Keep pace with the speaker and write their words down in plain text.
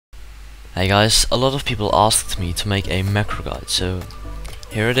Hey guys, a lot of people asked me to make a macro guide, so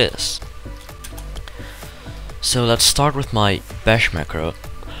here it is. So let's start with my bash macro.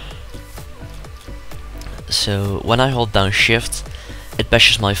 So when I hold down shift, it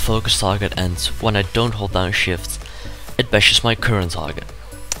bashes my focus target, and when I don't hold down shift, it bashes my current target.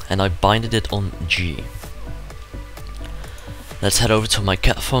 And I binded it on G. Let's head over to my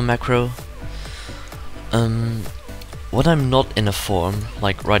cat form macro. When I'm not in a form,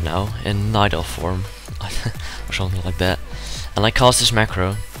 like right now, in night elf form, or something like that, and I cast this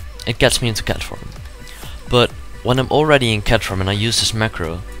macro, it gets me into cat form. But when I'm already in cat form and I use this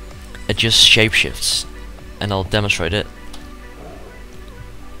macro, it just shapeshifts, and I'll demonstrate it.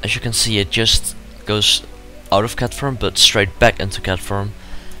 As you can see, it just goes out of cat form, but straight back into cat form,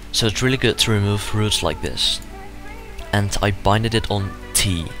 so it's really good to remove roots like this. And I binded it on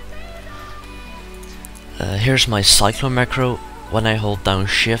T. Here's my Cyclone macro. When I hold down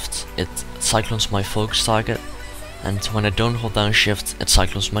shift, it cyclones my focus target, and when I don't hold down shift, it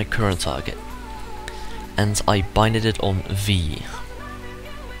cyclones my current target. And I binded it on V.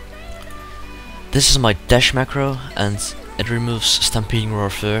 This is my dash macro, and it removes Stampeding Roar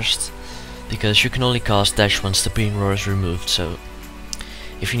first, because you can only cast dash when Stampeding Roar is removed, so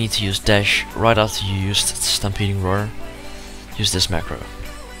if you need to use dash right after you used Stampeding Roar, use this macro.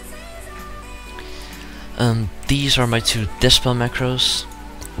 These are my two Dispel macros,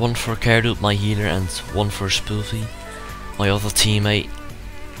 one for Caredude, my healer, and one for Spoofy, my other teammate.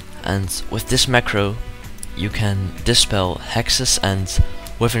 And with this macro, you can dispel hexes and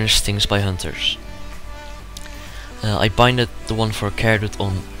wither stings by hunters. I binded the one for Caredude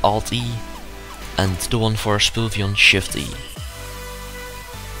on Alt E, and the one for Spoofy on Shift E.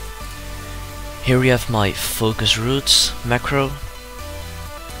 Here we have my Focus Roots macro.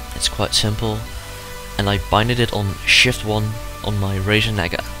 It's quite simple, and I binded it on Shift 1 on my Razor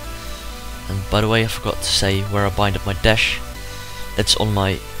Naga. And by the way, I forgot to say where I binded my dash. It's on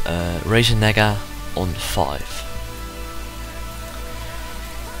my Razor Naga on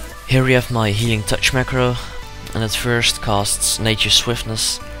 5. Here we have my Healing Touch macro, and it first casts Nature's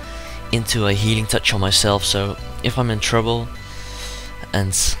Swiftness into a Healing Touch on myself, so if I'm in trouble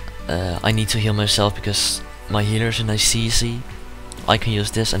and I need to heal myself because my healer's in a CC, I can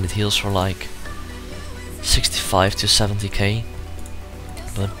use this and it heals for like 65 to 70k,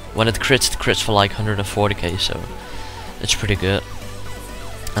 but when it crits for like 140k, so it's pretty good.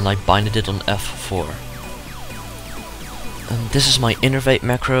 And I binded it on F4. And this is my Innervate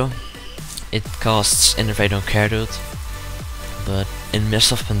macro. It casts Innervate on Caredude, but in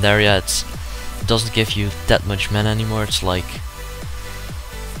Mist of Pandaria it doesn't give you that much mana anymore. It's like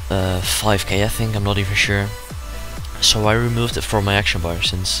 5k I think, I'm not even sure. So I removed it from my action bar,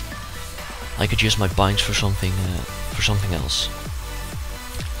 since I could use my binds for something else.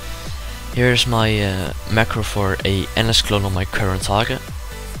 Here's my macro for a NS clone on my current target,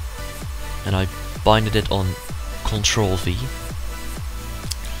 and I binded it on Control V.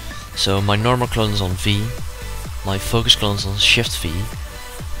 So my normal clone is on V, my focus clone is on Shift V,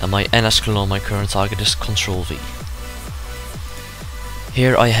 and my NS clone on my current target is Control V.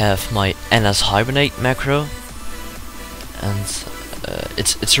 Here I have my NS Hibernate macro, and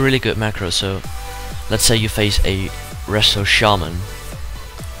it's a really good macro. So let's say you face a Resto Shaman,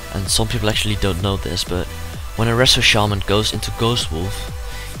 and some people actually don't know this, but when a Resto Shaman goes into Ghost Wolf,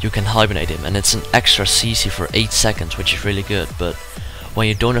 you can hibernate him, and it's an extra CC for 8 seconds, which is really good. But when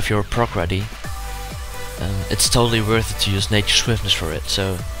you don't have your proc ready, it's totally worth it to use Nature's Swiftness for it.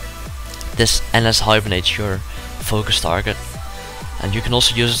 So this NS hibernates your focus target, and you can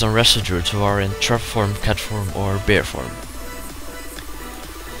also use it on Resto Druids who are in trap form, cat form, or bear form.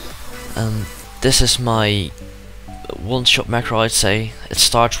 This is my one-shot macro, I'd say. It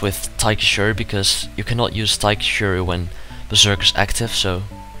starts with Taiki Shuri, because you cannot use Taiki Shuri when Berserk is active, so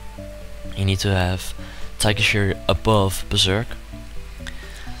you need to have Taiki Shuri above Berserk.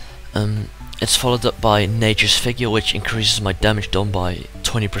 It's followed up by Nature's Figure, which increases my damage done by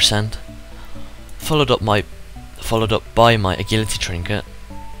 20%. Followed up by my Agility Trinket.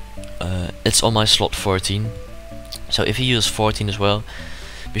 It's on my slot 14, so if you use 14 as well,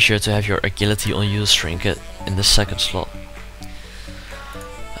 be sure to have your Agility on use Trinket in the second slot.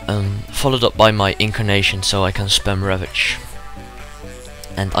 Followed up by my Incarnation, so I can spam Ravage.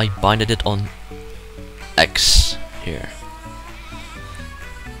 And I binded it on X here.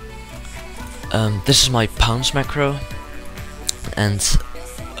 This is my Pounce macro, and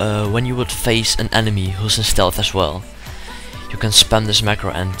when you would face an enemy who's in stealth as well, you can spam this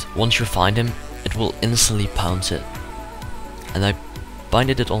macro, and once you find him, it will instantly pounce it. And I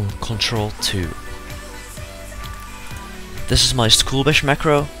binded it on Control 2. This is my School Bash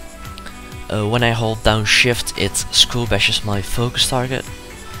macro. when I hold down shift it skull bashes my focus target,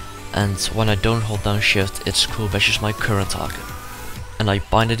 and when I don't hold down shift it skull bashes my current target. And I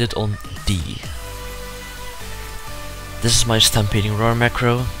binded it on D. This is my Stampeding Roar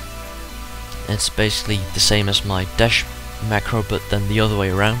macro. It's basically the same as my dash macro, but then the other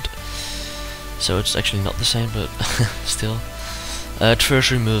way around. So it's actually not the same, but still. It first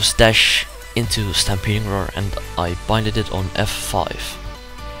removes dash into Stampeding Roar, and I binded it on F5.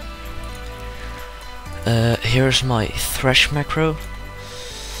 Here's my Thresh macro.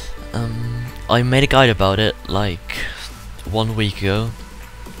 I made a guide about it like 1 week ago,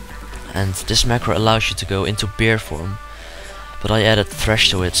 and this macro allows you to go into bear form, but I added Thresh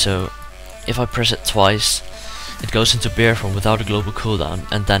to it, so if I press it twice it goes into bear form without a global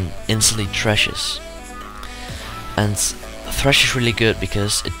cooldown and then instantly thrashes. And Thresh is really good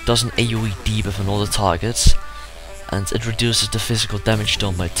because it doesn't AoE debuff on all the targets, and it reduces the physical damage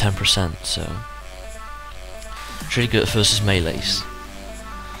done by 10%, so it's really good versus melees.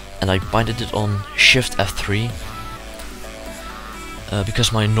 And I binded it on Shift F3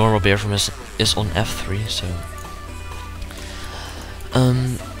 because my normal bear form is on F3, so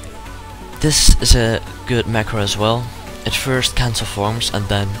this is a good macro as well. It first cancel forms and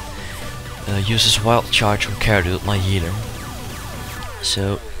then uses Wild Charge on Caredude, my healer.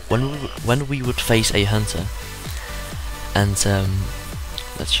 So when we would face a hunter, and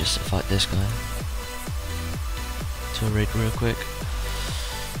let's just fight this guy. Turret real quick.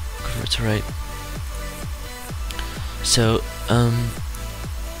 Convert to rate. So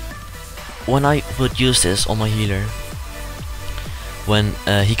when I would use this on my healer, when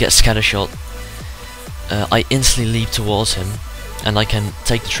he gets scatter shot, I instantly leap towards him and I can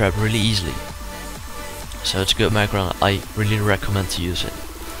take the trap really easily. So it's a good macro and I really recommend to use it.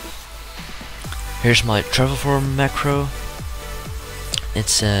 Here's my travel form macro.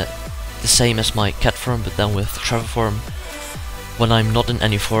 It's the same as my cat form, but then with travel form. When I'm not in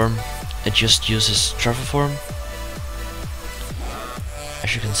any form, it just uses travel form,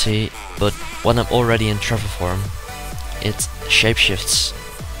 as you can see, but when I'm already in travel form it shapeshifts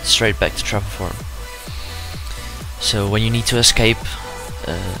straight back to travel form. So when you need to escape,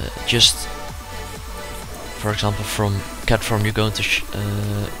 just for example from cat form you go into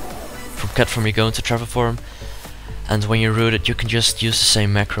travel form, and when you root it you can just use the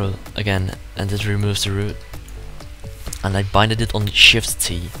same macro again and it removes the root. And I binded it on Shift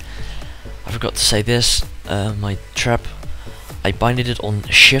T. I forgot to say this, my trap, I binded it on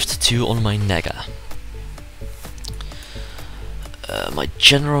Shift 2 on my Nega. My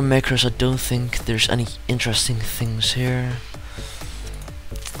general macros, I don't think there's any interesting things here.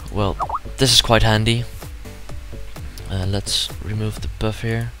 Well, this is quite handy. Let's remove the buff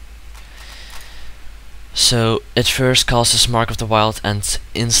here. So it first casts Mark of the Wild and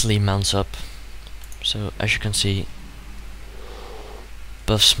instantly mounts up. So as you can see,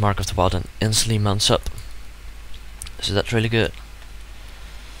 buffs Mark of the Wild and instantly mounts up. So that's really good.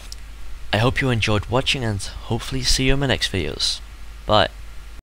 I hope you enjoyed watching and hopefully see you in my next videos. Bye.